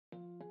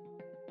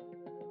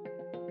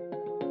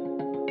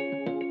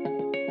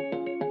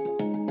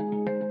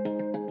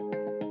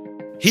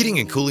Heating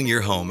and cooling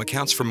your home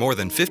accounts for more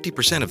than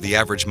 50% of the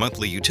average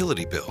monthly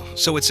utility bill,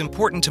 so it's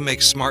important to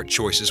make smart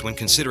choices when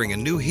considering a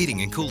new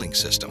heating and cooling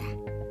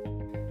system.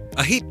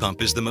 A heat pump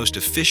is the most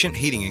efficient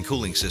heating and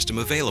cooling system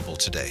available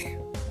today.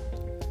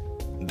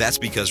 That's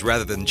because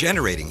rather than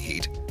generating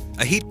heat,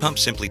 a heat pump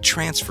simply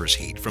transfers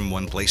heat from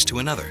one place to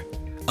another,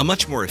 a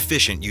much more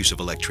efficient use of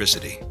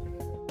electricity.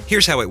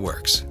 Here's how it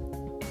works.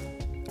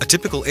 A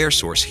typical air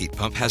source heat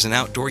pump has an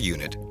outdoor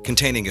unit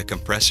containing a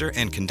compressor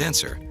and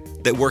condenser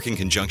that work in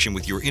conjunction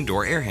with your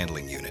indoor air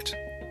handling unit.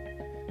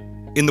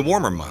 In the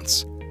warmer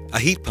months, a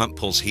heat pump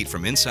pulls heat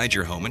from inside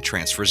your home and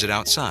transfers it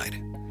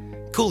outside,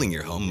 cooling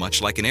your home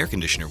much like an air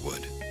conditioner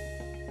would.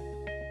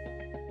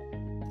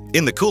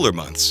 In the cooler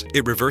months,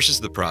 it reverses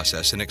the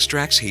process and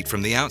extracts heat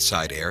from the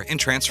outside air and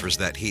transfers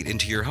that heat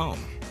into your home.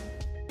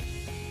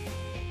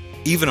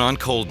 Even on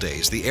cold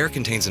days, the air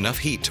contains enough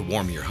heat to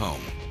warm your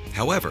home.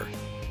 However,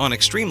 on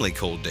extremely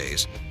cold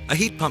days, a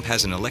heat pump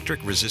has an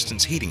electric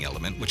resistance heating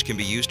element which can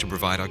be used to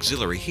provide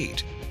auxiliary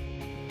heat.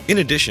 In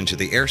addition to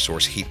the air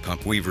source heat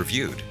pump we've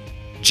reviewed,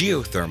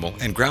 geothermal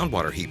and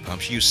groundwater heat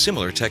pumps use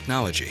similar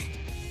technology.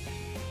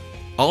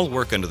 All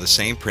work under the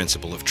same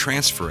principle of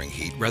transferring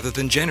heat rather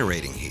than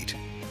generating heat.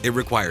 It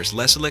requires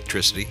less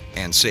electricity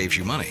and saves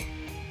you money.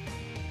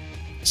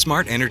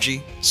 Smart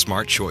energy,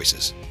 smart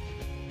choices.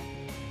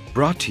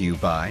 Brought to you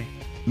by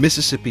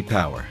Mississippi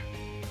Power.